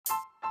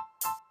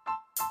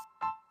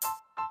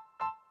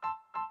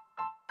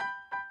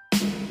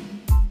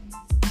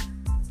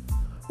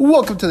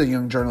Welcome to the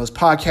Young Journalist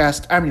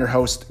Podcast. I'm your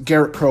host,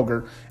 Garrett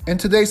Kroger. In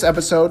today's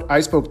episode,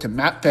 I spoke to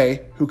Matt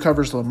Fay, who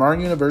covers Lamar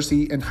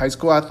University and high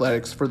school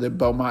athletics for the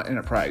Beaumont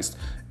Enterprise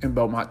in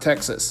Beaumont,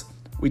 Texas.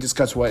 We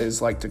discuss what it's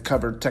like to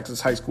cover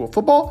Texas high school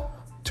football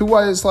to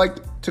what it's like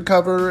to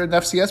cover an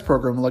FCS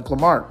program like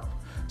Lamar.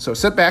 So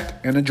sit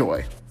back and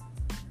enjoy.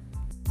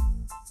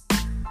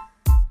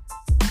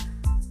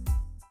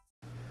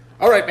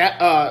 All right,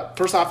 Matt.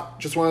 First off,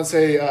 just want to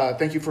say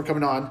thank you for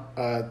coming on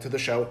to the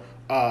show.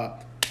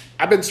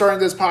 I've been starting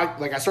this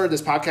I started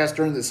this podcast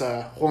during this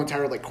whole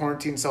entire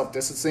quarantine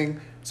self-distancing.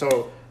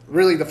 So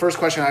really the first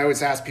question I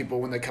always ask people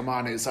when they come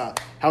on is,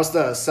 how's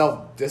the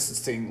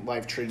self-distancing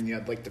life treating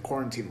you, like the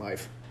quarantine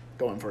life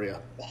going for you?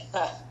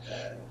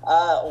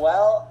 I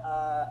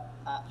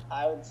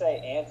would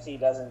say antsy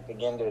doesn't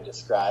begin to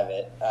describe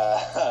it.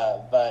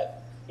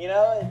 But, you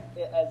know,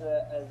 as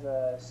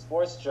a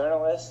sports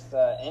journalist,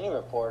 any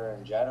reporter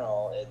in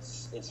general,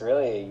 it's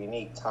really a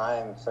unique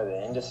time for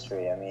the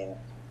industry. I mean,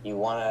 you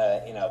want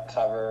to,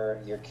 cover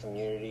your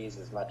communities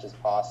as much as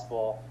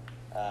possible,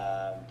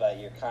 but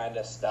you're kind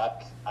of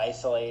stuck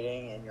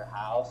isolating in your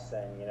house,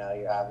 and,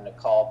 you're having to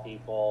call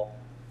people,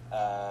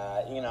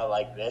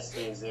 like this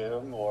via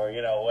Zoom or,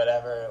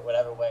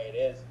 whatever way it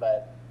is.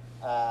 But,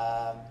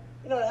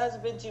 it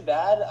hasn't been too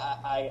bad.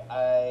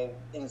 I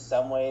in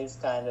some ways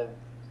kind of,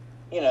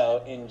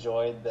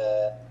 enjoyed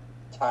the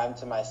time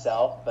to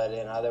myself, but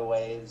in other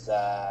ways,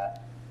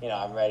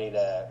 I'm ready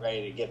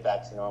to get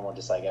back to normal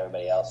just like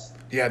everybody else.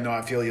 Yeah, no,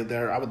 I feel you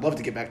there. I would love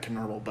to get back to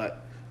normal,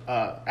 but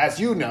as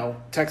you know,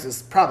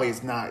 Texas probably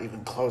is not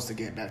even close to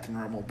getting back to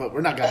normal, but we're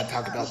not going to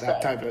talk about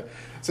that type of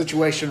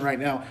situation right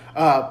now.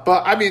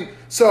 But, I mean,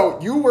 so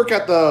you work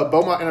at the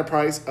Beaumont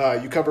Enterprise.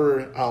 You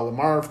cover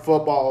Lamar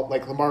football,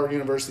 like Lamar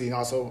University, and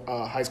also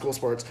high school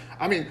sports.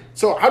 I mean,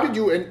 so how did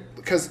you –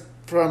 because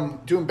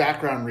from doing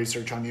background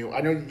research on you,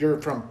 I know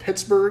you're from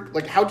Pittsburgh.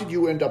 Like, how did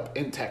you end up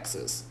in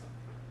Texas?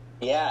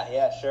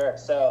 Yeah, sure.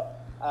 So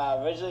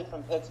originally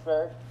from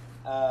Pittsburgh,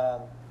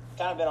 kind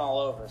of been all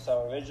over.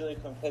 So originally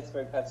from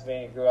Pittsburgh,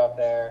 Pennsylvania, grew up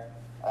there.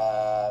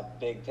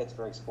 Big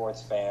Pittsburgh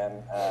sports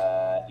fan,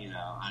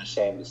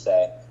 unashamed to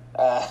say.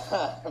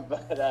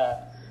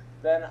 But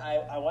then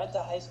I went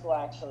to high school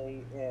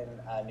actually in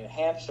New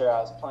Hampshire. I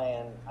was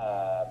playing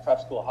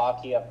prep school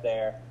hockey up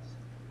there,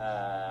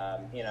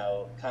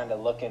 kind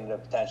of looking to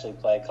potentially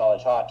play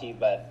college hockey,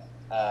 but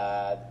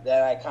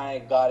then I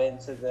kind of got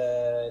into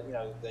the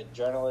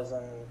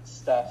journalism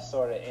stuff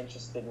sort of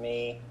interested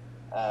me.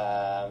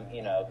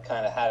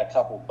 Kind of had a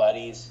couple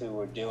buddies who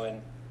were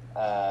going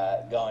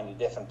to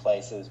different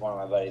places. One of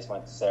my buddies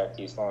went to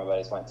Syracuse. One of my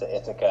buddies went to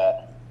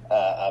Ithaca,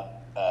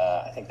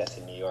 I think that's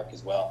in New York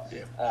as well.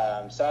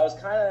 Yeah. So I was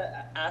kind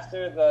of,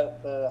 after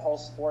the whole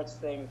sports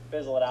thing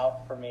fizzled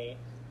out for me,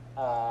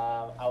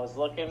 I was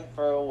looking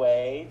for a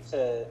way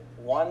to,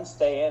 one,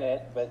 stay in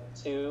it, but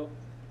two,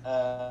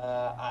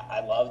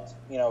 I loved,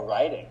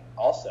 writing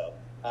also.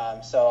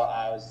 So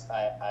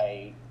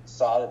I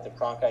saw that the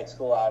Cronkite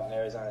School out in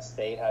Arizona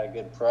State had a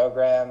good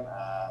program.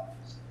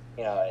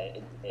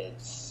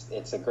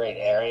 It's a great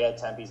area.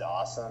 Tempe's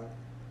awesome.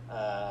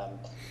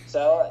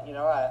 So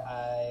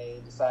I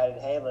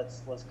decided, hey,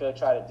 let's go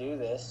try to do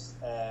this,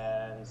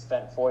 and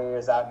spent 4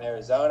 years out in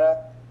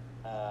Arizona.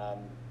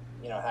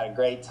 Had a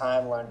great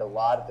time, learned a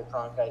lot at the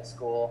Cronkite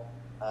School.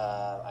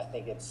 I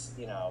think it's,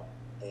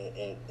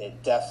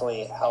 it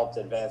definitely helped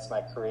advance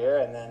my career.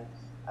 And then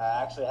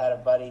I actually had a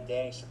buddy,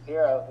 Danny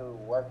Shapiro, who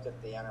worked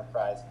at the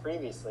Enterprise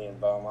previously in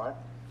Beaumont,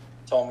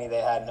 told me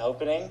they had an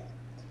opening,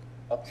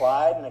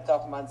 applied, and a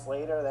couple months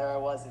later, there I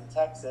was in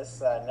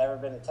Texas. Never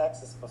been to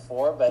Texas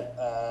before, but,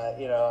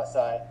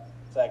 so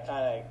I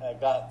kind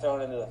of got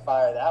thrown into the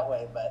fire that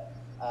way. But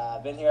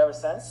I've been here ever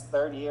since,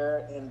 third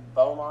year in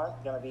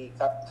Beaumont, going to be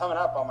coming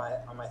up on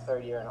my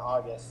third year in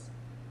August,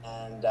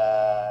 and,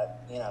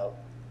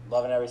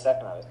 loving every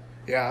second of it.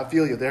 Yeah, I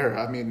feel you there.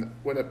 I mean,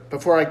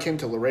 before I came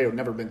to Laredo,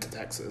 never been to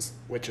Texas,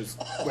 which is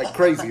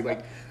crazy.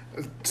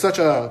 Such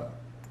a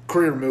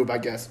career move, I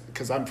guess,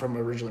 because I'm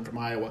originally from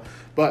Iowa.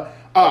 But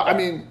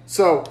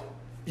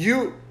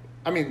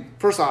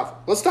first off,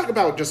 let's talk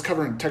about just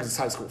covering Texas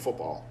high school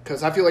football,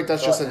 because I feel like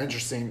that's just an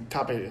interesting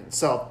topic in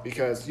itself.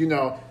 Because you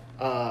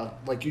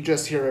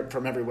just hear it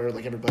from everywhere.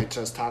 Like everybody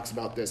just talks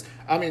about this.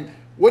 I mean,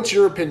 what's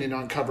your opinion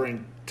on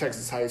covering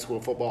Texas high school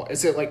football?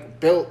 Is it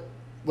built?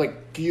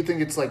 Do you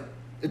think it's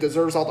it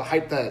deserves all the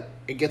hype that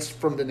it gets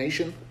from the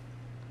nation?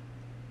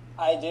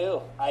 I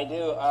do.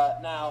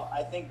 Now,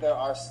 I think there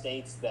are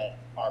states that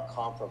are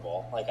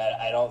comparable.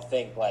 I don't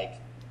think,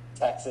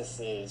 Texas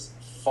is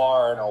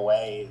far and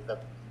away the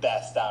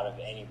best out of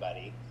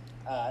anybody.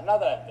 Not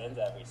that I've been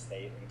to every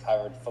state and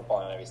covered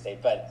football in every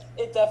state, but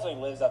it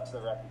definitely lives up to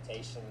the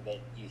reputation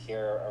that you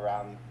hear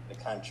around the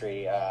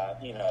country,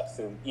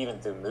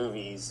 through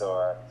movies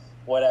or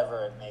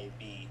whatever it may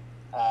be.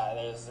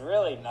 There's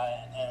really not,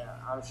 and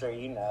I'm sure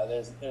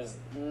there's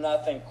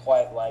nothing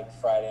quite like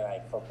Friday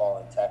Night Football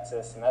in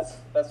Texas, and that's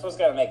what's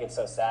going to make it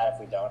so sad if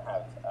we don't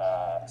have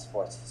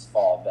sports this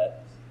fall.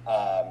 But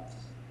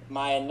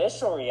my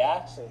initial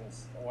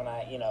reactions when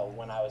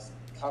I was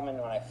coming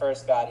when I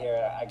first got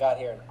here. I got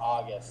here in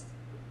August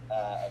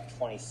of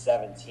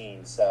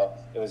 2017, so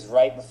it was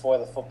right before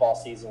the football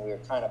season. We were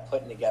kind of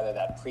putting together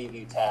that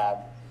preview tab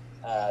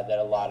that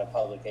a lot of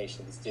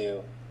publications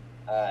do,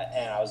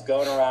 and I was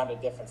going around to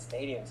different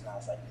stadiums, and I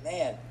was like,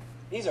 man,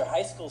 these are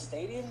high school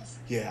stadiums?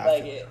 Yeah.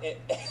 Like,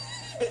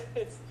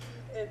 it's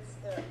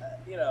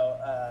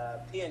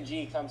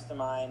PNG comes to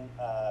mind,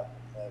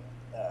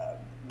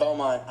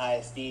 Beaumont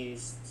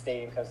ISD's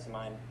stadium comes to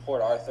mind,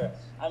 Port Arthur.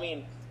 I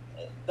mean,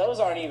 those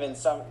aren't even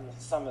some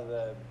of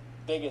the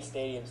biggest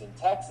stadiums in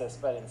Texas,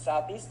 but in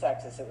Southeast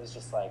Texas, it was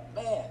just like,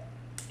 man,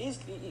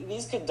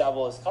 these could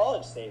double as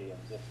college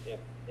stadiums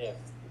if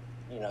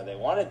they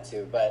wanted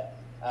to. But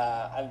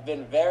I've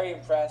been very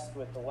impressed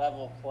with the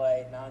level of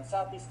play. Now in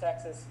Southeast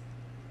Texas,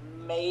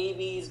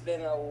 maybe it's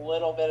been a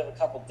little bit of a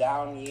couple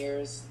down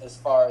years as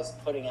far as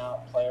putting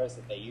out players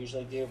that they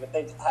usually do, but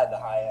they've had the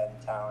high-end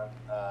talent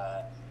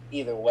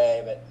either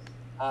way. But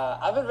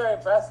I've been very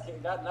impressed.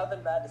 Got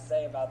nothing bad to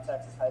say about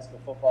Texas high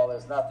school football.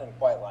 There's nothing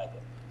quite like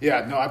it.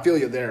 Yeah, no, I feel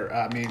you there.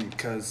 I mean,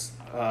 because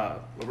I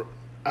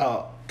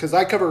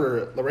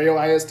cover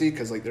Laredo ISD,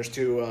 because like there's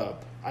two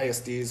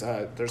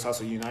ISDs. There's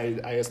also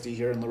United ISD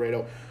here in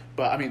Laredo,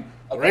 but I mean,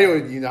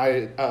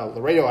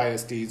 Laredo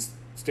ISD's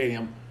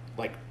stadium,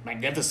 like,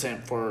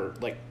 magnificent for,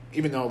 like,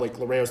 even though like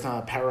Laredo's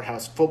not a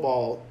powerhouse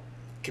football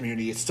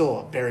community, it's still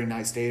a very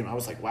nice stadium. I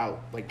was like, wow,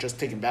 like, just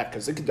taken back,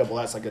 because it could double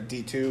as like a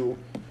D2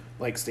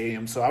 like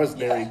stadium. So I was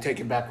very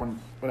taken back when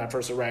I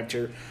first arrived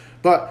here,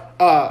 but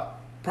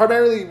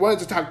primarily wanted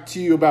to talk to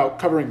you about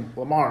covering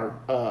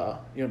Lamar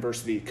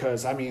University,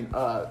 because I mean,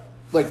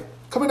 like,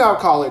 coming out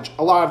of college,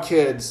 a lot of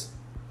kids,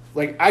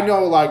 like, I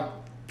know a lot of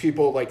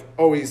people like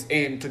always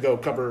aim to go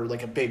cover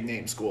like a big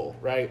name school,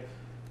 right?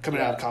 Coming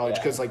out of college,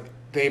 because like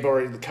they've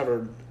already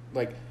covered,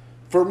 like,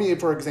 for me,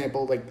 for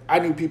example, like, I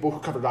knew people who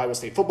covered Iowa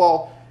State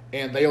football,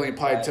 and they only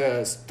applied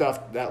to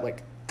stuff that,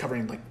 like,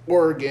 covering, like,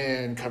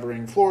 Oregon,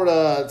 covering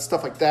Florida,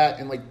 stuff like that,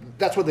 and, like,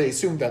 that's what they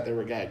assumed that they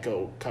were going to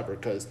go cover,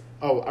 because,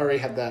 I already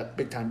had that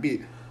big-time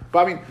beat. But,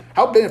 I mean,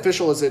 how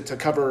beneficial is it to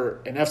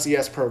cover an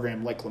FCS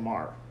program like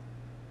Lamar?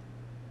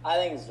 I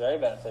think it's very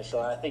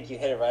beneficial, and I think you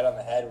hit it right on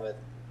the head with,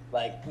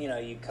 like,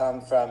 you come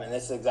from, and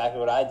this is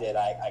exactly what I did.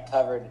 I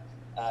covered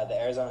the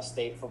Arizona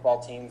State football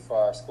team for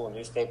our school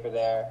newspaper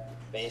there.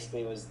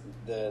 Basically was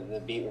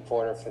the beat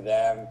reporter for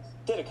them.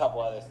 Did a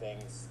couple other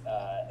things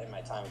in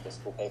my time at the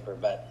school paper.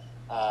 But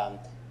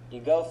you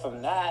go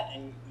from that,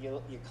 and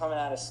you're coming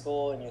out of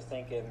school, and you're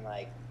thinking,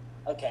 like,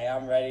 okay,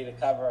 I'm ready to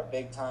cover a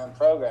big-time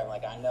program.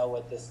 Like, I know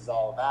what this is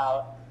all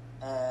about.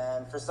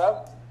 And for some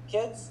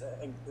kids,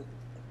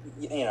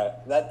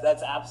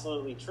 that's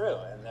absolutely true.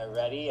 And they're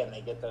ready, and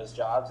they get those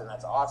jobs, and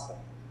that's awesome.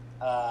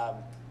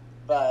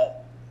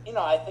 But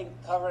I think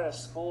covering a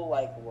school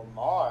like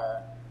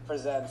Lamar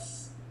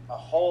presents a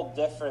whole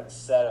different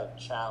set of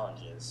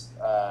challenges.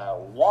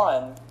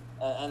 One,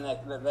 and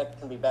that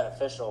can be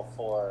beneficial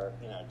for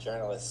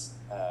journalists,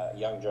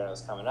 young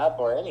journalists coming up,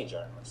 or any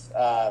journalist.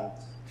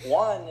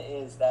 One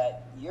is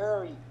that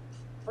you're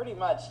pretty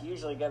much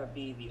usually going to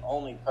be the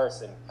only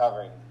person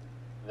covering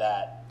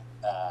that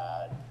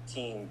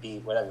team,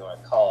 beat, whatever you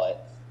want to call it.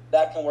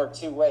 That can work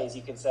two ways.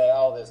 You can say,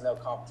 oh, there's no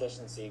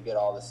competition, so you get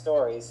all the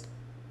stories.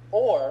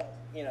 Or,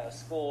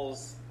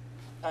 schools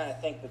kind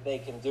of think that they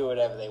can do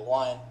whatever they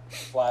want,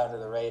 fly under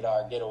the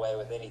radar, get away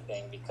with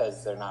anything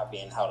because they're not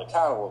being held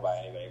accountable by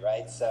anybody,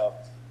 right? So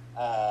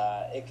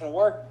it can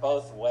work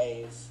both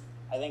ways.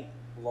 I think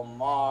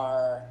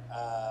Lamar,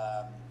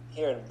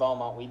 here in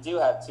Beaumont, we do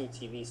have two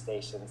TV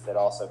stations that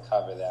also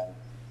cover them.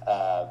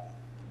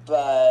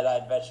 But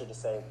I'd venture to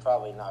say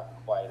probably not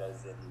quite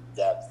as in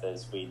depth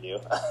as we do.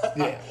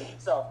 Yeah.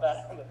 So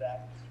pat on the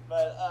back.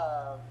 But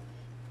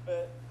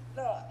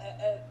no,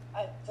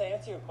 to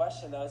answer your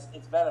question, though,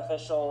 it's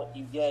beneficial.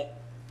 You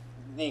get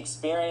the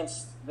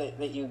experience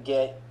that you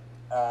get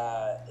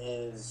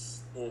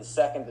is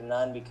second to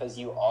none, because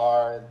you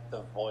are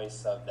the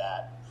voice of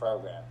that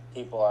program.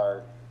 People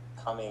are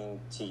coming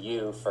to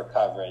you for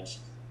coverage,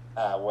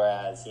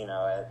 whereas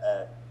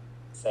at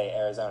say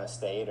Arizona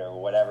State or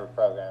whatever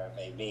program it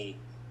may be,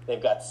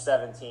 they've got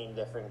 17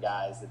 different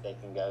guys that they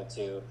can go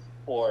to,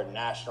 or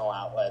national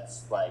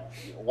outlets, like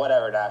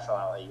whatever national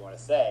outlet you want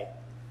to say.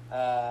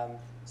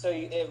 So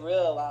it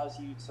really allows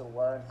you to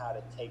learn how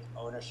to take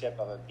ownership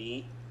of a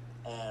beat,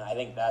 and I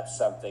think that's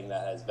something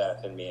that has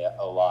benefited me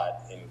a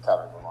lot in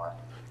covering Lamar.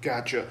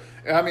 Gotcha.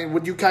 I mean,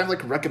 would you kind of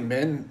like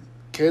recommend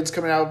kids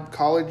coming out of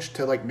college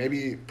to like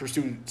maybe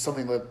pursue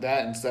something like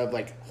that instead of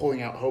like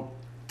holding out hope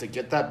to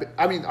get that?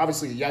 I mean,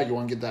 obviously, yeah, you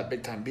want to get that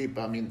big time beat,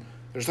 but I mean,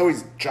 there's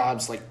always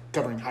jobs like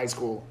covering high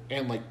school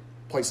and like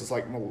places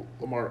like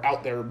Lamar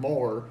out there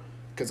more,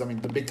 because I mean,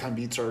 the big time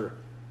beats are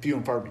few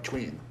and far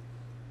between.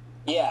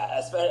 Yeah,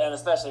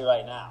 especially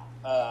right now.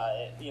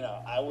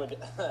 I would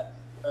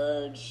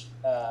urge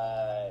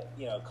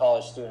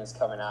college students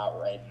coming out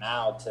right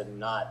now to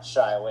not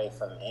shy away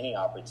from any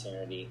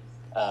opportunity,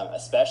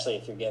 especially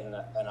if you're getting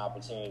an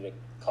opportunity to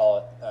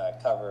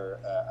cover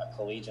a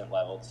collegiate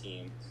level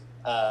team.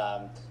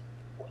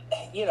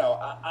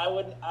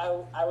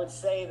 I would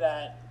say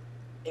that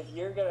if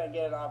you're going to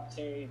get an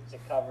opportunity to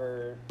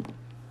cover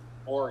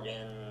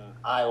Oregon,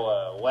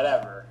 Iowa,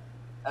 whatever,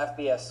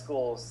 FBS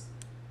schools,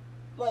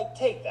 like,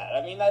 take that.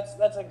 I mean,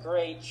 that's a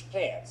great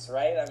chance,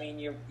 right? I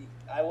mean,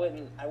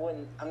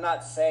 I'm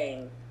not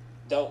saying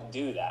don't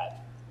do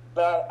that,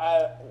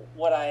 but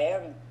what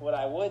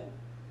I would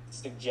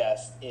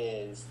suggest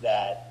is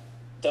that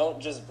don't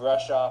just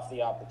brush off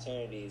the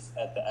opportunities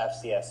at the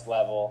FCS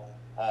level.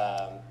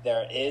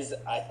 There is,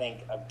 I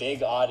think, a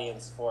big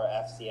audience for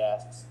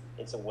FCS.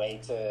 It's a way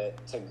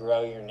to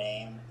grow your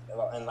name,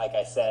 and like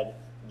I said,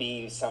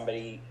 be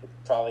somebody,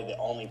 probably the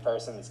only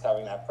person that's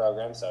covering that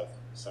program. So if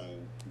some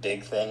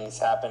big things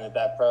happen at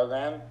that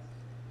program,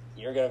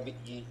 you're going to be,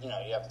 you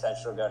have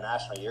potential to go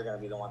national. You're going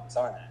to be the one that's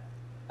on that.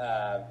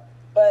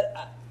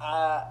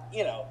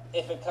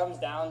 If it comes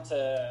down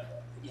to,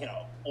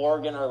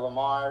 Oregon or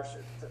Lamar,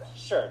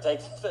 sure,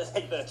 take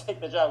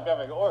the job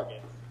covering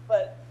Oregon.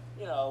 But,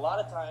 a lot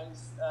of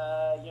times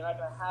you're not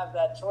going to have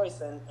that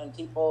choice. And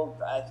people,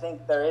 I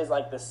think there is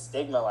like this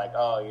stigma, like,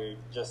 oh, you're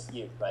just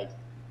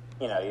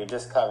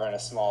covering a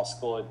small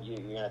school. You're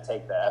going to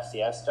take the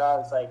FCS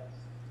job. It's like,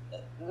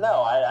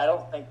 no, I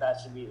don't think that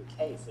should be the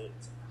case.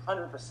 It's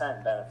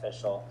 100%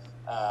 beneficial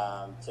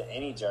to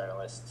any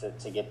journalist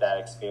to get that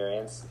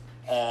experience,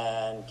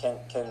 and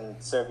can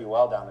serve you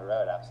well down the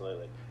road.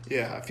 Absolutely.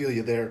 Yeah, I feel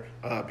you there.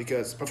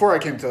 Because before I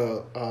came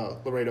to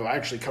Laredo, I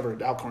actually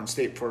covered Alcorn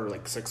State for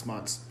like 6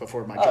 months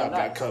before my job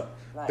got cut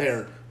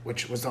there,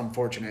 which was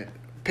unfortunate.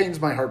 Pains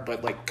my heart,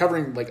 but like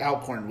covering like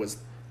Alcorn was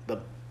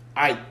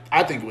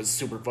I think it was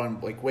super fun,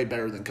 like way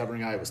better than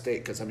covering Iowa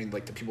State, because I mean,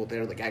 like the people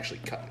there like actually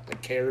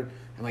cared,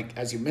 and like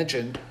as you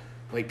mentioned,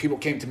 like people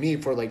came to me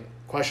for like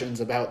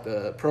questions about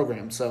the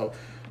program. So,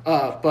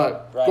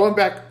 but right. Going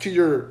back to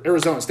your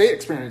Arizona State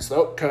experience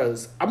though,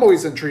 because I'm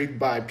always intrigued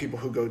by people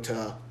who go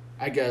to,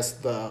 I guess,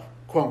 the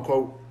quote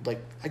unquote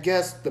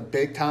the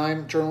big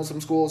time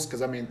journalism schools,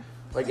 because I mean,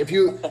 like if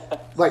you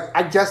like,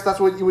 I guess that's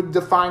what you would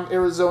define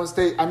Arizona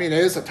State. I mean, it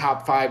is a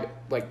top 5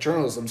 like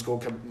journalism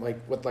school, like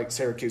with like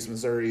Syracuse,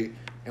 Missouri,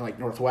 and like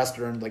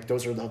Northwestern. Like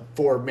those are the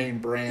 4 main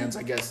brands,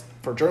 I guess,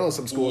 for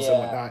journalism schools and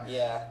whatnot.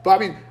 Yeah. But I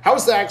mean, how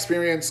was that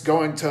experience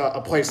going to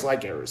a place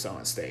like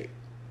Arizona State?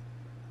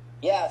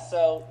 Yeah.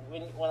 So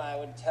when I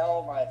would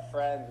tell my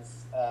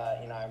friends, I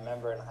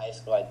remember in high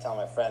school, I'd tell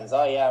my friends,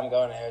 "Oh yeah, I'm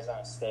going to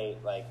Arizona State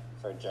like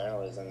for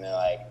journalism." They're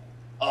like,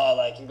 "Oh,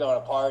 like you're going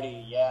to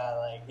party? Yeah,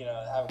 like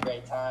have a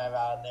great time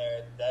out there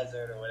in the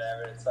desert or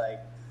whatever." It's like,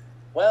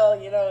 well,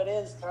 it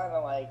is kind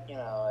of like,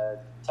 a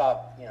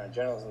top,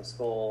 journalism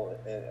school,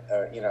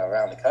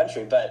 around the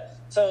country. But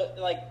so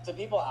like to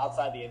people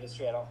outside the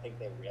industry, I don't think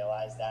they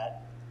realize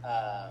that.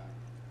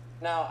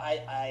 Now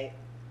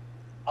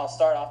I'll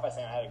start off by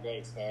saying I had a great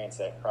experience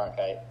at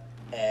Cronkite,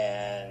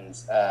 and,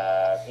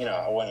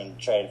 I wouldn't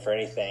trade for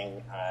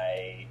anything.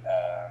 I,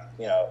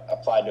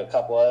 applied to a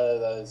couple of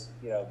those,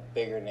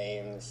 bigger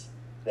names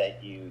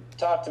that you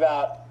talked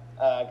about,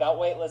 got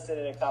waitlisted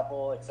at a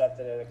couple,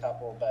 accepted at a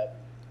couple, but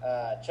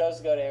chose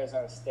to go to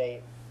Arizona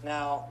State.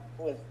 Now,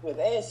 with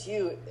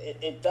ASU,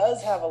 it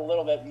does have a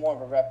little bit more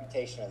of a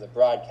reputation as a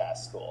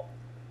broadcast school.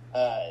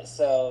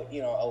 So,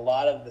 a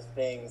lot of the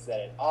things that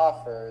it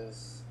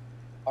offers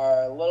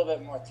are a little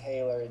bit more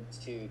tailored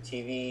to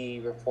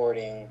TV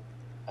reporting,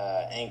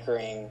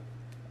 anchoring,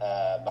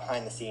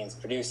 behind the scenes,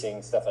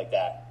 producing, stuff like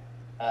that.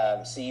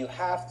 So you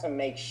have to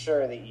make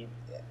sure that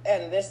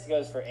and this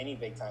goes for any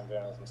big-time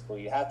journalism school,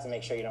 you have to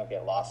make sure you don't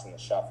get lost in the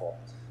shuffle.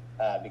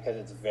 Because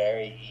it's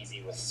very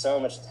easy with so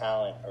much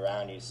talent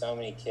around you, so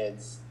many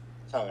kids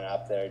coming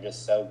up that are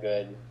just so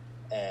good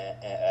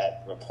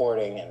at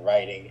reporting and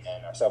writing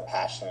and are so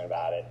passionate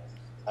about it.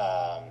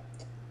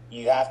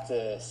 You have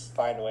to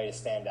find a way to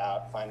stand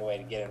out, find a way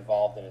to get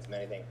involved in as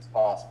many things as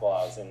possible.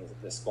 I was in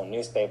the school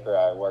newspaper.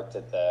 I worked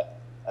at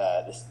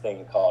this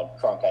thing called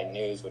Cronkite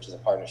News, which is a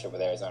partnership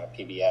with Arizona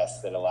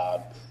PBS that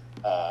allowed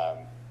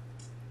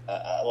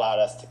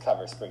us to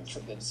cover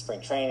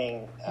spring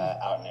training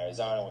out in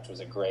Arizona, which was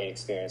a great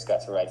experience.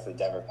 Got to write for the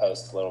Denver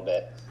Post a little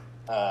bit.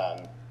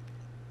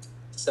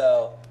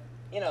 So,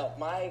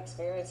 my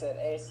experience at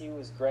ASU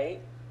was great.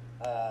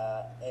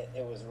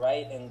 It was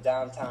right in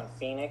downtown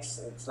Phoenix.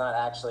 It's not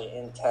actually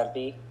in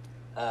Tempe.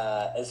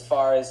 As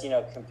far as,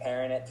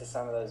 comparing it to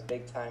some of those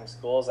big-time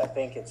schools, I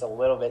think it's a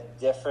little bit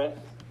different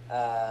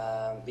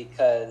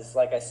because,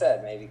 like I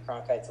said, maybe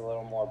Cronkite's a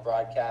little more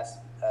broadcast.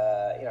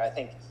 I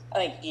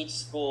think each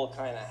school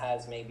kind of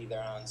has maybe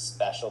their own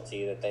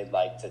specialty that they'd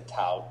like to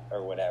tout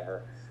or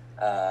whatever.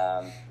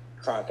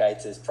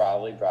 Cronkite's is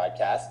probably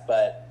broadcast,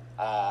 but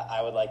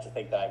I would like to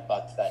think that I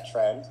bucked that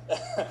trend.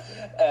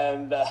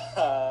 And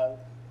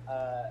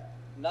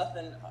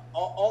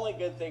only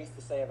good things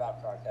to say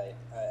about Cronkite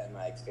in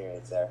my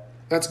experience there.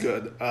 That's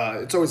good.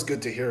 It's always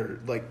good to hear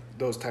like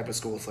those type of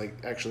schools like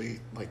actually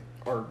like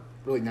are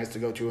really nice to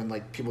go to, and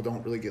like people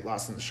don't really get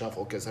lost in the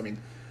shuffle, because I mean,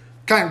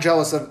 kind of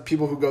jealous of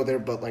people who go there,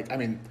 but like I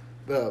mean,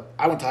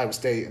 I went to Iowa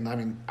State, and I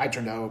mean I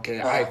turned out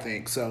okay, I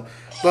think so.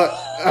 But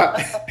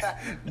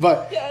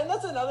but yeah, and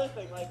that's another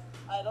thing. Like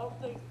I don't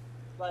think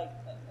like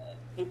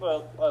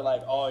people are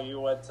like, oh, you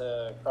went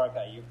to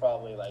Cronkite, you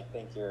probably like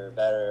think you're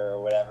better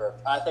or whatever.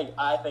 I think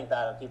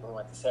that of people who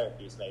went to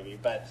Syracuse maybe,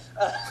 but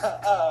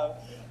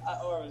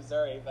or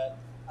Missouri, but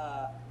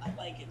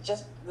like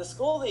just the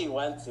school that you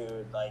went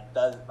to like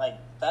does like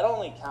that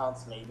only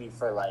counts maybe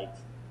for like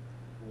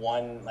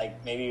one,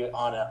 like maybe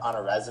on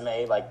a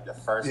resume, like the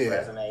first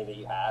resume that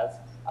you have.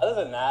 Other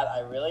than that, I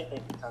really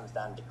think it comes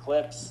down to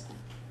clips,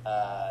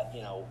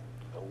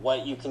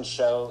 what you can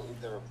show,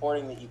 the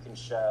reporting that you can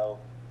show,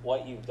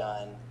 what you've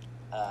done,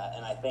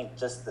 and I think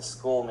just the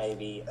school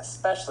maybe,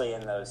 especially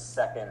in those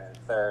second and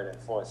third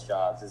and fourth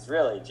jobs, is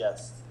really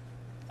just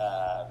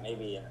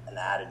maybe an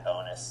added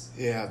bonus.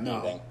 Yeah,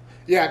 no.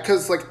 Yeah,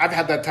 because like I've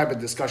had that type of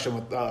discussion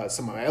with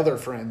some of my other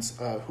friends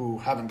who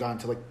haven't gone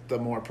to like the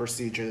more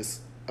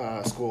prestigious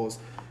schools.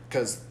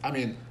 Because I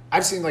mean,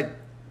 I've seen like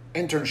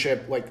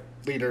internship like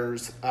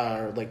leaders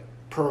like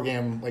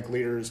program like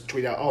leaders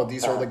tweet out, oh,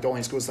 these are like the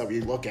only schools that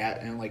we look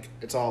at, and like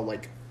it's all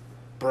like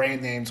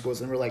brand name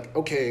schools, and we're like,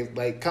 okay,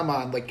 like come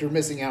on, like you're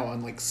missing out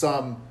on like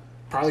some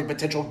probably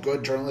potential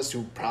good journalists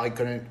who probably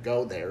couldn't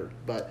go there.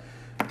 But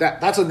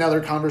that's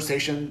another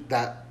conversation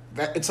that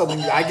it's something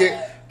that I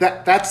get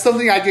that's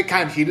something I get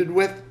kind of heated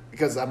with,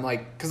 because I'm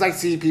like, because I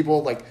see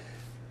people like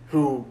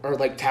who are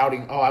like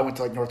touting, oh, I went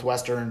to like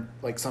Northwestern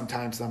like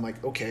sometimes, and I'm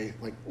like, okay,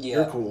 like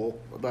you're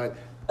cool, but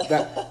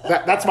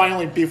that's my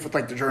only beef with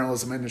like the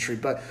journalism industry.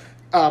 But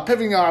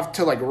pivoting off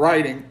to like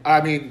writing, I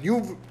mean,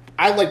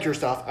 I like your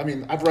stuff. I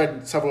mean, I've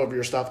read several of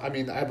your stuff. I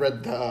mean, I've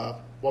read the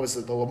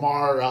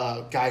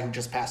Lamar guy who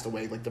just passed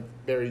away, like the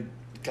very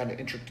kind of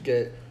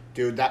intricate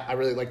dude. That I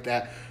really like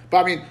that.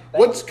 But I mean,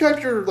 what's kind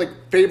of your like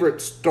favorite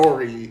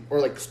story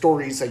or like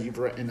stories that you've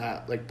written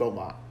at like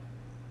Beaumont?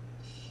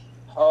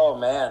 Oh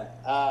man,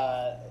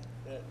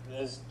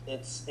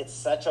 it's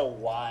such a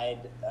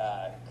wide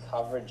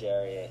coverage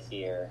area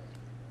here.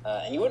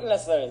 And you wouldn't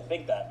necessarily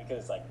think that, because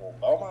it's like, well,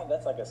 Beaumont,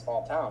 that's like a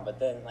small town. But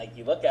then, like,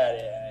 you look at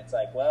it, and it's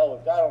like, well,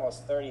 we've got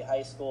almost 30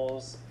 high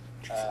schools,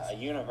 a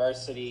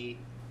university,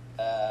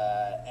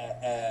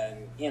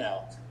 and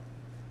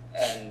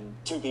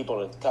two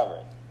people to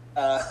cover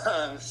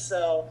it.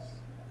 So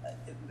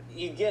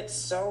you get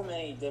so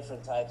many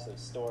different types of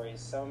stories,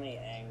 so many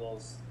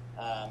angles,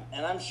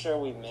 and I'm sure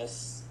we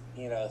miss,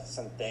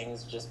 some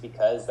things just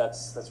because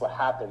that's what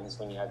happens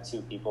when you have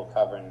two people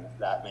covering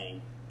that many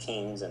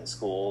teams and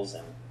schools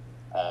and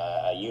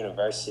a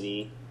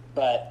university.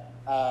 But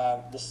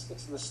the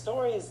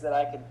stories that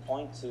I could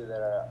point to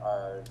that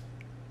are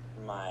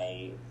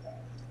my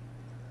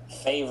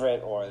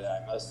favorite or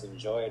that I most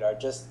enjoyed are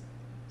just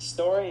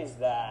stories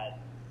that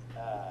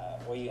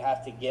where you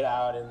have to get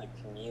out in the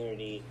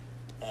community,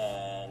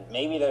 and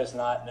maybe there's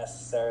not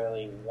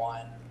necessarily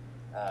one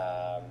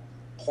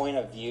point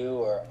of view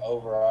or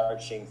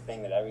overarching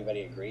thing that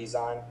everybody agrees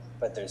on,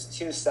 but there's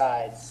two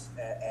sides,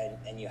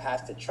 and you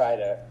have to try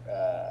to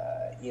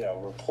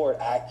report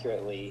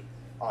accurately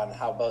on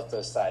how both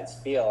those sides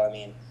feel. I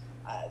mean,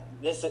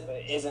 this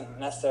isn't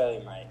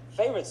necessarily my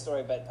favorite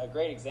story, but a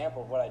great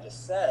example of what I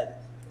just said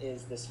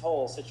is this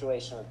whole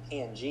situation with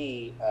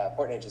PNG,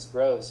 Port Neches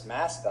Grove's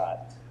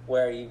mascot,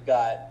 where you've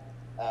got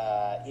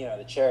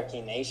the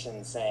Cherokee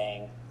Nation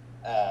saying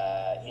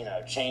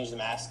change the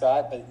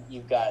mascot, but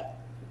you've got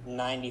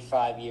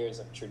 95 years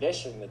of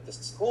tradition that the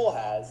school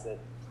has that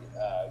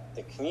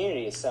the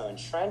community is so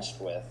entrenched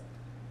with,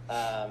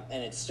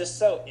 and it's just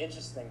so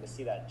interesting to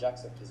see that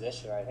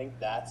juxtaposition. I think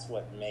that's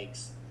what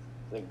makes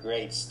the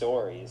great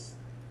stories,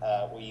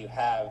 where you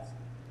have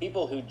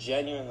people who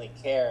genuinely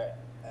care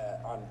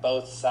on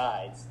both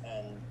sides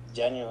and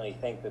genuinely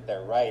think that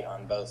they're right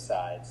on both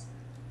sides,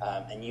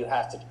 and you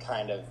have to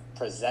kind of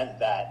present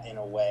that in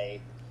a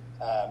way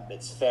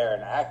that's fair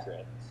and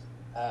accurate.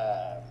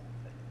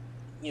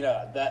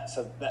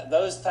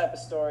 Those type of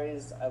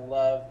stories I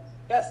love.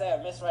 I gotta say,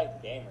 I miss writing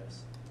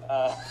gamers.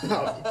 I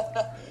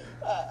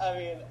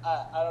mean,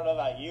 I don't know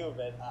about you,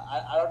 but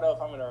I don't know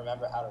if I'm going to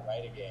remember how to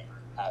write a gamer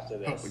after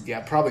this. Oh, yeah,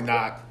 probably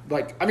not.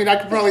 Like, I mean, I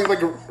could probably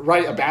like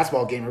write a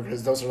basketball gamer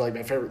because those are like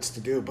my favorites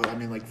to do. But I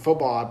mean, like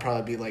football, I'd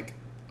probably be like,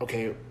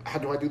 okay, how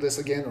do I do this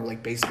again? Or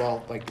like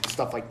baseball, like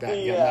stuff like that.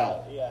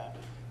 Yeah.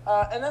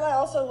 And then I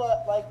also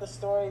like the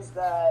stories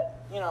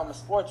that, I'm a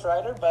sports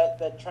writer, but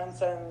that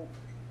transcend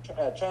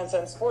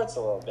sports a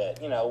little bit.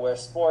 Where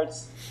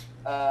sports,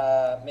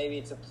 maybe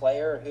it's a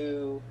player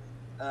who,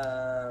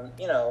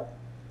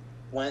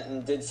 went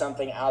and did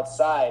something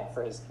outside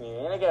for his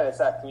community. And again, it's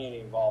that community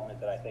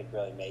involvement that I think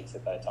really makes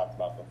it, that I talked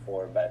about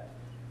before. But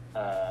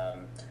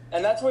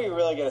and that's where you're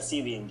really going to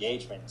see the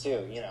engagement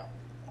too.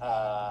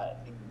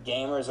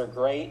 Gamers are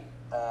great.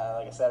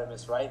 Like I said, I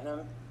miss writing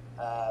them.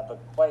 But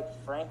quite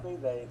frankly,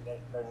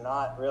 they're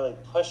not really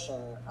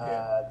pushing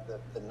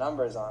the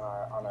numbers on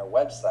our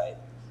website.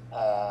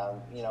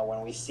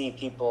 When we see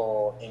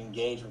people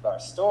engage with our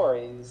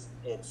stories,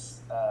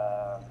 it's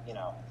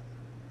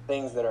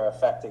things that are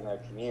affecting their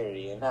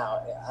community. And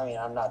now, I mean,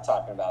 I'm not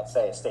talking about,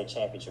 say, a state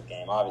championship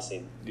game.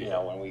 Obviously,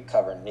 when we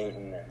cover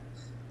Newton and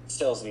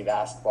Silsbee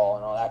basketball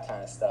and all that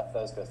kind of stuff,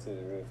 those go through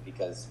the roof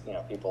because,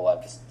 people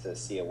love to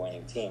see a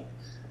winning team.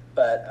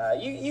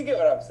 But you get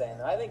what I'm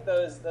saying. I think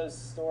those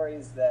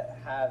stories that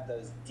have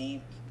those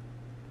deep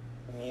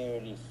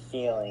community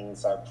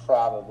feelings are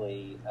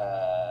probably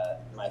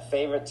my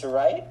favorite to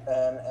write,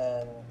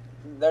 and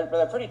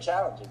they're pretty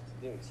challenging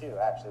to do too,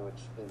 actually, which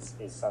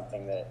is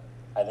something that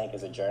I think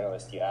as a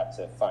journalist you have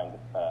to find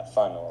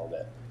fun a little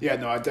bit. Yeah,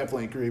 no, I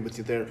definitely agree with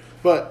you there.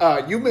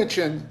 But you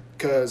mentioned,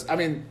 because I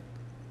mean,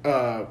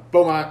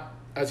 Beaumont,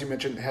 as you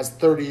mentioned, has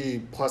 30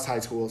 plus high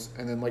schools,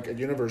 and then like a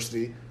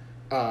university.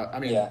 I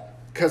mean. Yeah.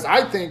 Because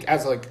I think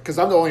because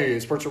I'm the only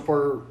sports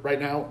reporter right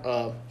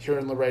now here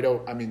in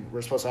Laredo. I mean,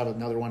 we're supposed to have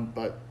another one,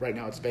 but right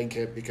now it's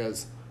vacant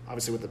because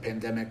obviously with the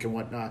pandemic and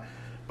whatnot.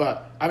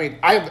 But I mean,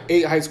 I have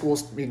 8 high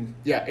schools. I mean,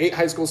 8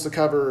 high schools to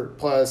cover,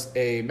 plus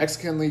a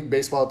Mexican League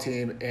baseball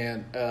team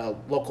and a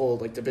local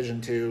like Division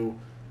II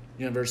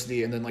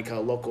university, and then like a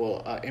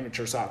local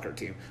amateur soccer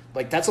team.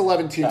 Like that's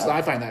 11 teams, and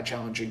I find that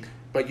challenging.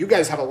 But you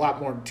guys have a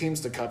lot more teams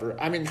to cover.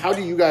 I mean, how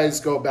do you guys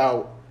go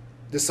about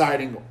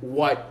deciding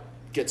what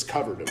gets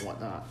covered and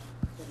whatnot?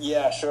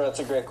 Yeah, sure. That's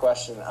a great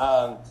question.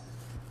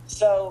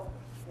 So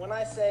when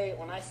I say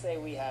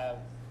we have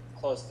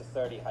close to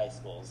 30 high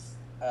schools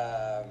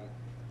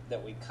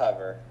that we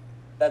cover,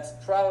 that's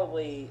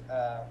probably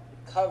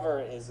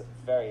cover is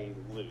very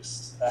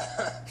loose.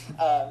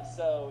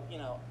 So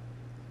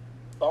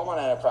Beaumont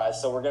Enterprise.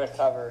 So we're going to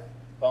cover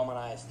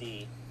Beaumont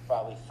ISD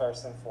probably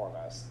first and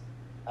foremost.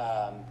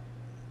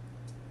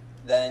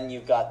 Then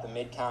you've got the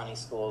mid-county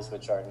schools,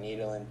 which are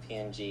Nederland,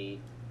 PNG.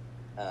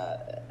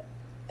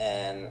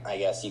 And I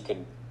guess you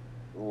could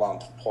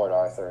lump Port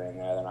Arthur in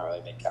there. They're not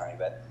really mid-county,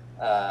 but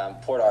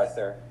Port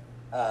Arthur.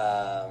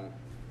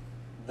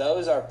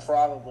 Those are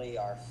probably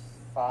our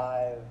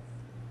 5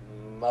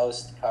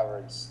 most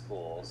covered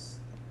schools.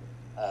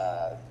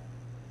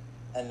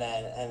 And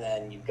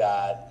then you've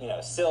got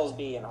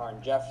Silsbee and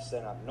Hardin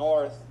Jefferson up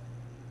north,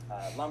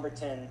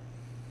 Lumberton,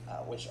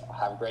 which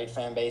have great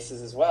fan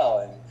bases as well,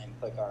 and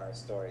click on our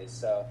stories.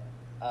 So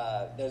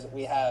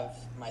we have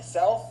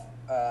myself.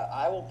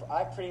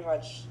 I pretty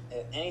much,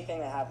 anything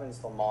that happens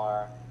to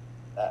Lamar,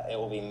 it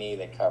will be me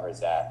that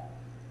covers that,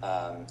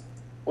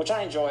 which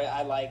I enjoy.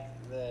 I like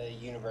the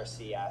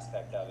university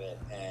aspect of it,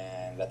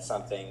 and that's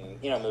something,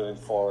 moving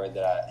forward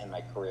that in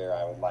my career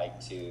I would like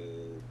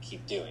to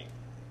keep doing,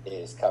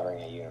 is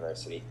covering a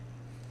university.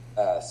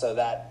 So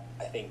that,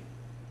 I think,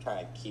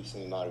 kind of keeps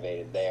me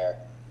motivated there.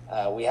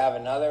 We have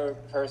another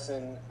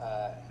person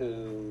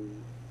who,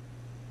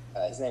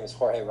 his name is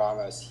Jorge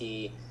Ramos.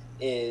 He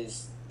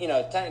is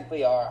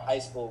technically our high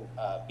school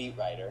beat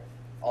writer,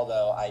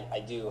 although I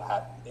do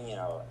have,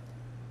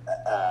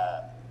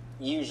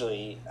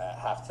 usually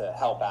have to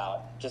help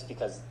out just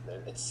because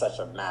it's such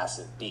a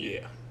massive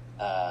beat.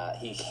 Yeah.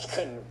 He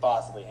couldn't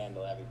possibly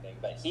handle everything,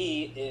 but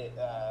he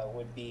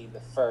would be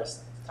the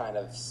first kind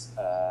of,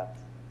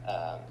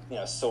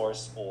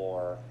 source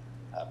or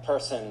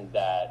person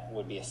that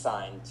would be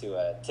assigned to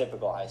a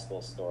typical high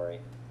school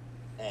story.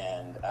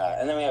 And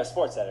then we have a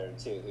sports editor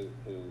too,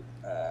 who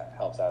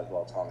helps out as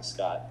well, Thomas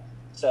Scott.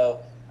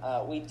 So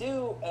we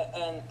do,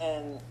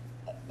 and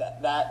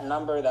that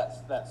number,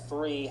 that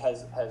 3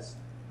 has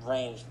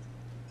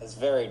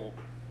varied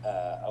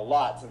a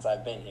lot since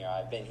I've been here.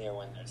 I've been here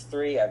when there's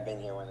 3. I've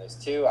been here when there's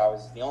 2. I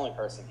was the only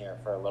person here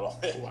for a little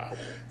bit. Wow.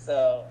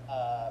 So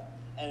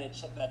and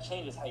that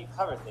changes how you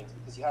cover things,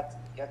 because you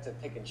have to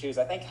pick and choose.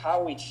 I think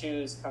how we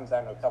choose comes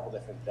down to a couple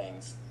different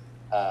things.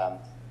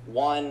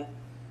 One.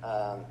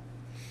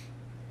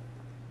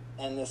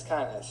 And this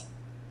kind of,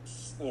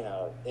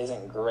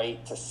 isn't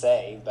great to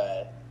say,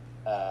 but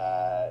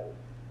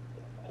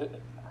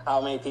how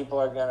many people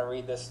are going to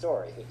read this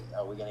story?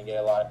 Are we going to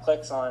get a lot of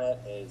clicks on it?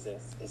 Is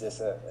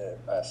this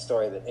a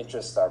story that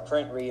interests our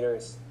print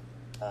readers?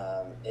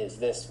 Is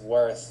this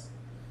worth,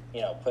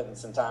 putting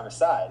some time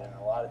aside? And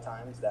a lot of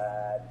times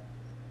that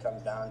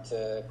comes down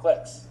to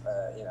clicks.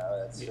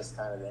 That's just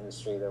kind of the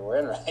industry that we're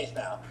in right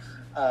now.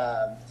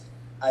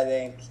 I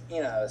think,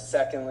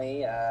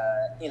 secondly,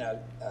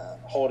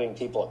 holding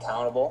people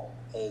accountable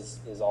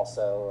is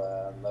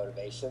also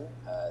motivation.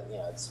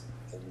 It's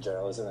in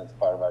journalism, it's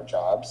part of our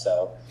job.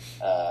 So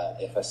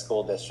if a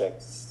school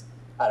district,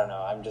 I don't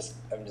know, I'm just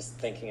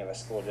thinking of a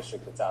school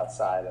district that's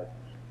outside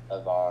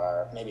of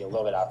our, maybe a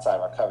little bit outside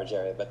of our coverage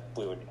area, but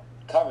we would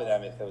cover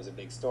them if it was a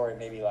big story,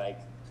 maybe like,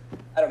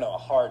 I don't know, a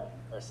Hardin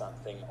or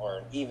something, or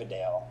an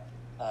Evadale.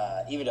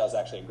 Evadale is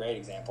actually a great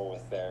example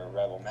with their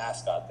Rebel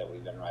mascot that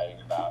we've been writing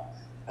about.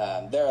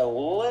 They're a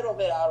little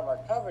bit out of our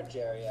coverage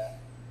area,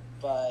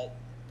 but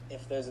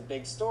if there's a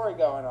big story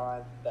going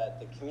on that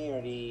the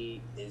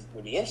community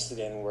would be interested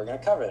in, we're going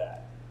to cover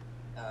that.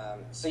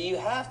 So you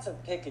have to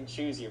pick and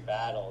choose your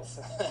battles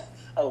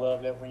a little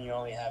bit when you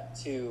only have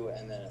 2,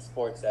 and then a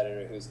sports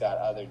editor who's got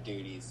other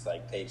duties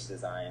like page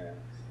design and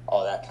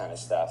all that kind of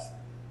stuff,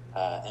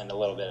 and a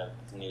little bit of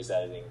news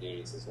editing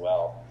duties as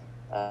well.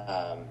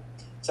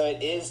 So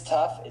it is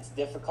tough. It's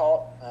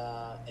difficult.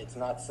 It's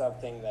not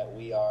something that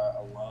we are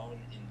alone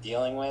in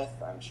dealing with.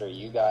 I'm sure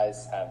you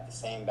guys have the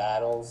same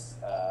battles,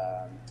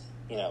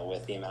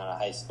 with the amount of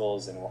high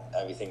schools and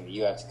everything that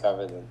you have to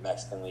cover, the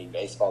Mexican League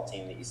baseball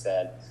team that you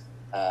said.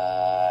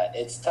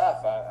 It's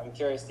tough. I'm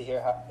curious to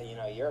hear how,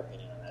 your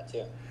opinion on that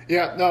too.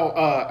 Yeah, no,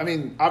 I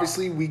mean,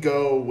 obviously we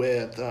go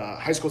with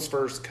high schools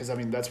first because I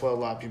mean that's what a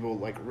lot of people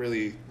like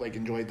really like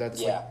enjoyed.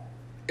 That's like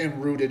Yeah.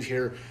 enrooted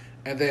here,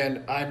 and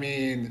then I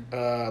mean,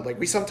 like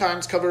we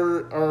sometimes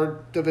cover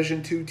our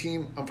Division two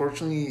team.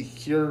 Unfortunately,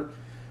 here,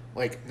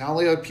 like not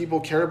only do people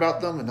care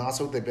about them, and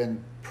also they've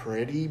been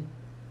pretty.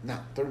 No,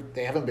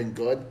 they haven't been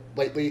good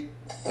lately.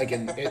 Like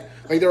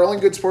like their only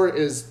good sport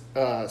is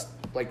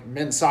like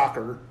men's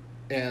soccer,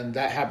 and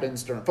that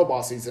happens during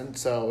football season.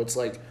 So it's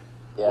like,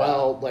 Yeah.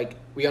 well, like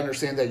we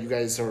understand that you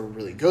guys are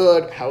really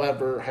good.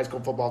 However, high school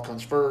football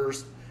comes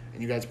first,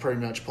 and you guys pretty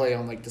much play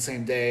on like the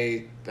same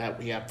day that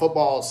we have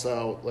football.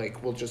 So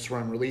like we'll just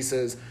run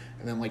releases,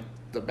 and then like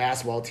the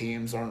basketball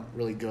teams aren't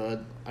really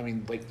good. I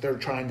mean, like they're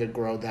trying to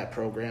grow that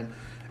program.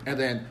 And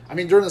then, I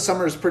mean, during the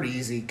summer is pretty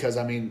easy because,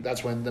 I mean,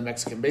 that's when the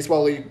Mexican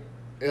Baseball League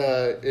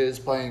is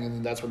playing,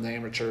 and that's when the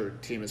amateur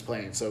team is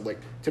playing. So, like,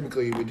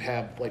 typically we'd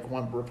have, like,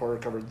 one reporter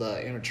cover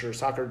the amateur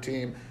soccer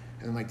team,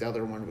 and then, like, the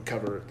other one would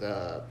cover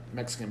the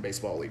Mexican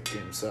Baseball League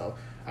team. So,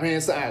 I mean,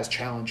 it's not as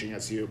challenging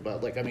as you,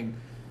 but, like, I mean,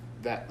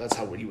 that's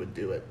how you would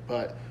do it.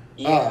 But,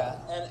 Yeah,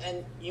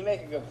 and you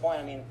make a good point.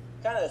 I mean,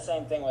 kind of the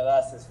same thing with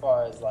us as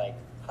far as, like,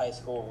 high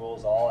school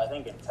rules all. I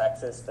think in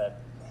Texas that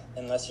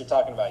unless you're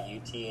talking about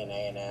UT and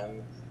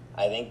A&M,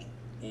 I think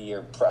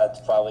it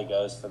probably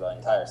goes for the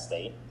entire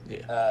state.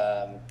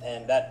 Yeah.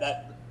 And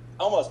that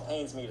almost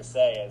pains me to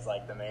say as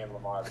like the main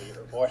Lamar beat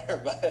reporter,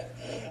 but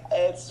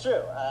it's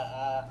true.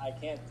 I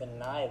can't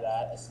deny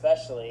that,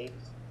 especially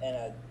in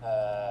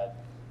a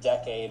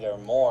decade or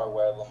more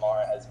where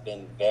Lamar has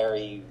been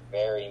very,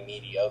 very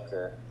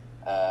mediocre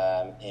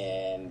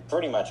in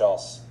pretty much all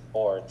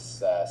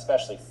sports,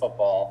 especially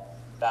football.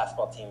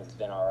 Basketball team has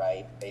been all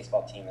right.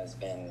 Baseball team has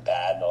been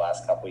bad the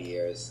last couple of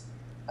years.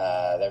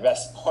 Their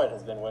best sport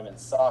has been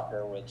women's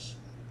soccer, which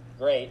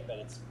great, but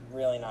it's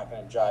really not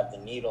going to drive the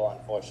needle,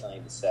 unfortunately,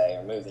 to say,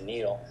 or move the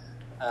needle.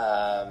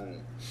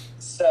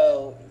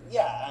 So,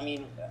 yeah, I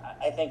mean,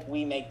 I think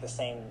we make the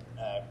same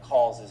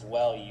calls as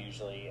well,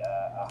 usually.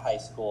 A high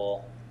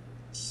school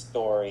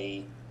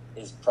story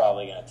is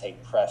probably going to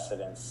take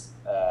precedence,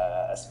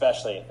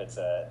 especially if it's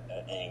an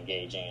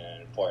engaging and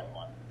an important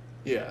one.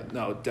 Yeah,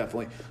 no,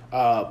 definitely.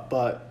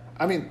 But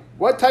I mean,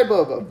 what type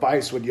of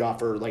advice would you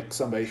offer, like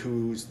somebody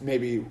who's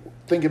maybe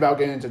thinking about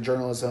getting into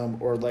journalism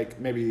or like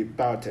maybe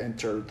about to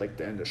enter like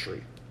the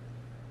industry?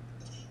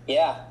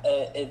 Yeah,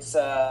 it's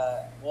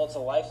it's a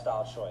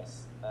lifestyle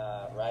choice,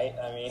 right?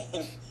 I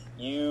mean,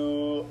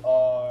 you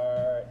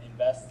are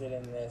invested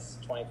in this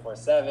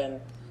 24/7.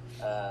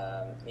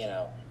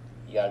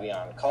 You got to be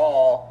on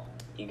call.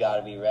 You got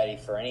to be ready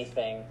for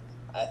anything.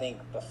 I think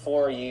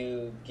before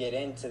you get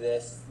into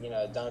this,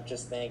 don't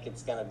just think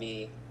it's going to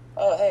be,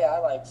 oh, hey, I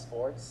like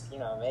sports.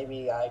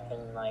 Maybe I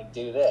can like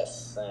do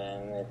this,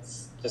 and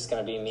it's just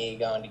going to be me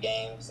going to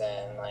games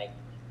and like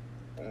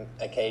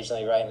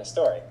occasionally writing a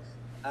story.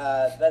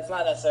 That's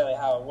not necessarily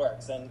how it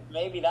works, and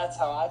maybe that's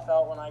how I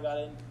felt when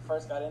I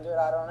first got into it.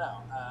 I don't know.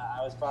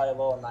 I was probably a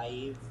little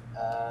naive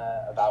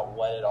about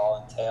what it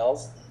all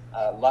entails.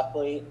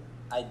 Luckily,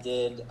 I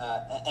did,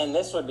 and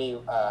this would be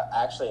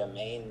actually a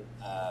main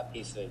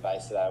piece of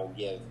advice that I would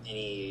give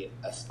any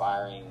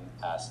aspiring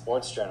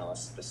sports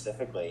journalist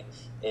specifically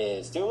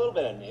is do a little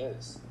bit of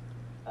news,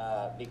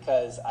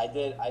 because I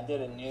did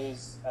a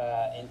news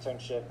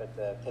internship at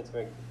the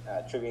Pittsburgh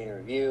Tribune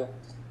Review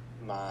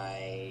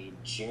my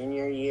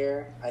junior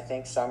year, I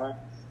think, summer,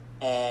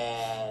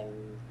 and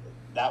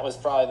that was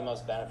probably the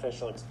most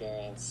beneficial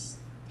experience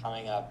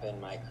coming up in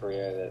my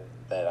career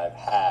that I've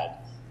had.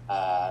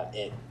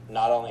 It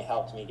not only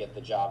helped me get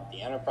the job at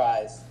the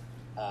Enterprise,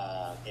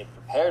 it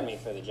prepared me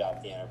for the job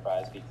at the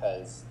Enterprise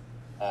because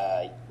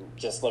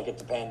just look at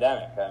the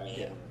pandemic. I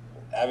mean,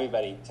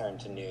 everybody turned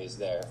to news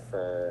there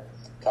for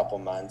a couple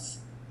months.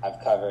 I've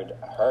covered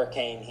a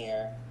hurricane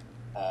here,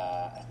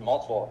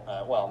 multiple,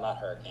 not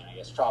hurricane, I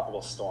guess,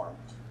 tropical storm,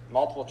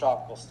 multiple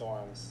tropical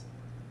storms,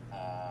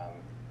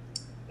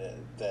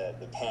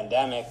 the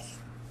pandemic.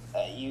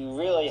 You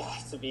really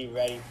have to be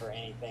ready for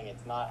anything.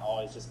 It's not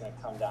always just going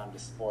to come down to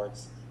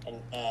sports.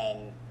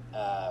 And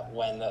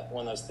when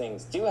those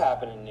things do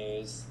happen in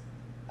news,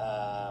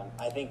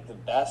 I think the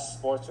best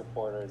sports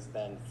reporters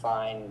then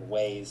find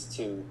ways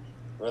to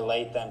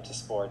relate them to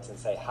sports and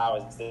say, how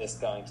is this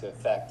going to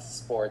affect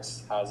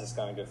sports? How is this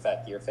going to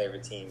affect your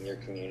favorite team, your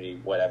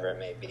community, whatever it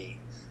may be?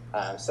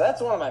 So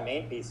that's one of my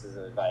main pieces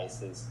of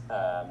advice is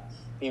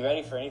be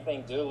ready for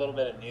anything, do a little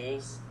bit of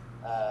news.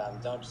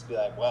 Don't just be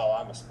like, well,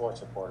 I'm a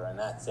sports reporter and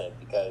that's it,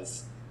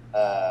 because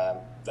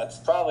that's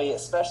probably,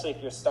 especially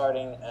if you're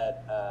starting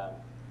at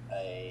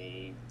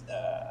a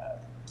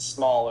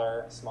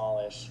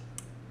smallish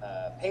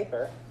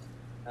paper,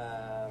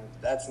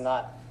 that's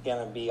not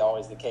going to be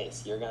always the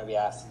case. You're going to be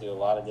asked to do a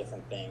lot of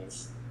different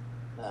things,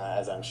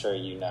 as I'm sure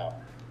you know.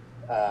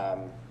 I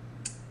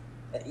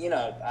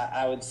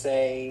would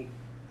say,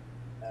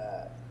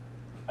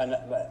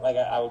 like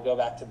I would go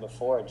back to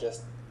before,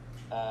 just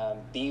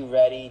be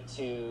ready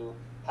to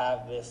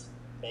have this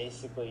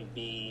basically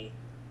be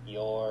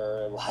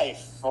your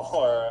life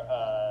for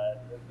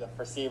the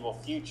foreseeable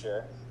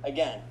future.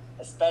 Again,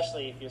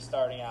 especially if you're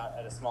starting out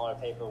at a smaller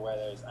paper where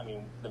there's, I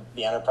mean,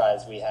 the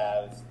Enterprise, we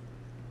have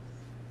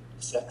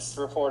 6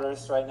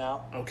 reporters right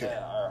now. Okay.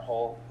 Our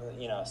whole,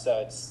 so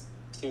it's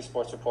 2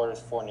 sports reporters,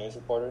 4 news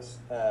reporters.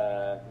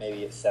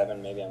 Maybe it's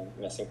 7. Maybe I'm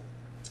missing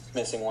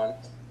one.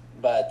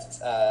 But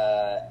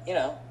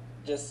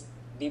just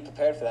be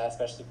prepared for that,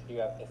 especially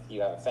if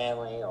you have a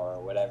family or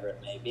whatever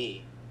it may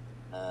be.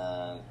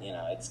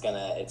 It's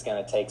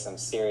gonna take some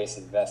serious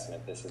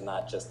investment. This is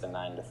not just a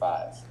 9 to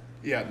 5.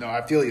 Yeah, no,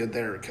 I feel you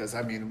there because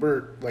I mean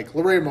we're like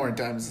Laredo Morning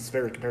Times is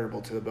very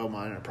comparable to the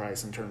Belmont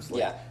Enterprise in terms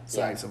of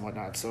size and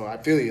whatnot. So I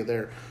feel you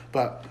there.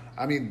 But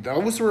I mean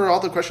those were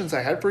all the questions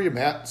I had for you,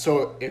 Matt.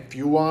 So if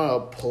you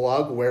want to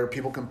plug where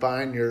people can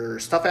find your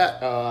stuff at,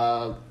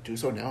 do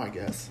so now, I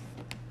guess.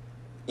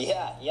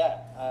 Yeah.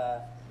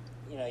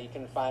 You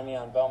can find me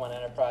on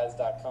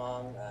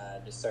BelmontEnterprise.com.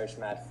 Just search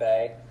Matt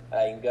Fay.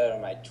 You can go to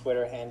my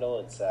Twitter handle.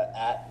 It's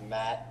at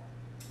Matt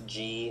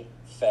G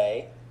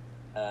Fay.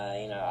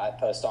 I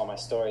post all my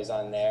stories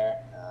on there.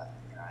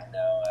 I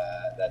know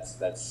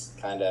that's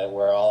kind of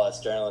where all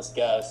us journalists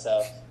go.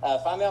 So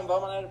find me on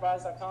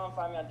BelmontEnterprise.com.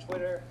 Find me on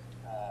Twitter,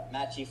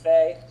 Matt G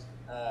Fay.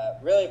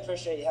 Really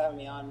appreciate you having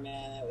me on,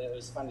 man. It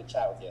was fun to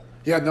chat with you.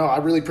 Yeah, no, I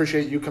really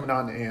appreciate you coming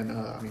on,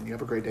 and you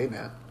have a great day,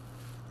 Matt.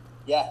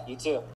 Yeah, you too.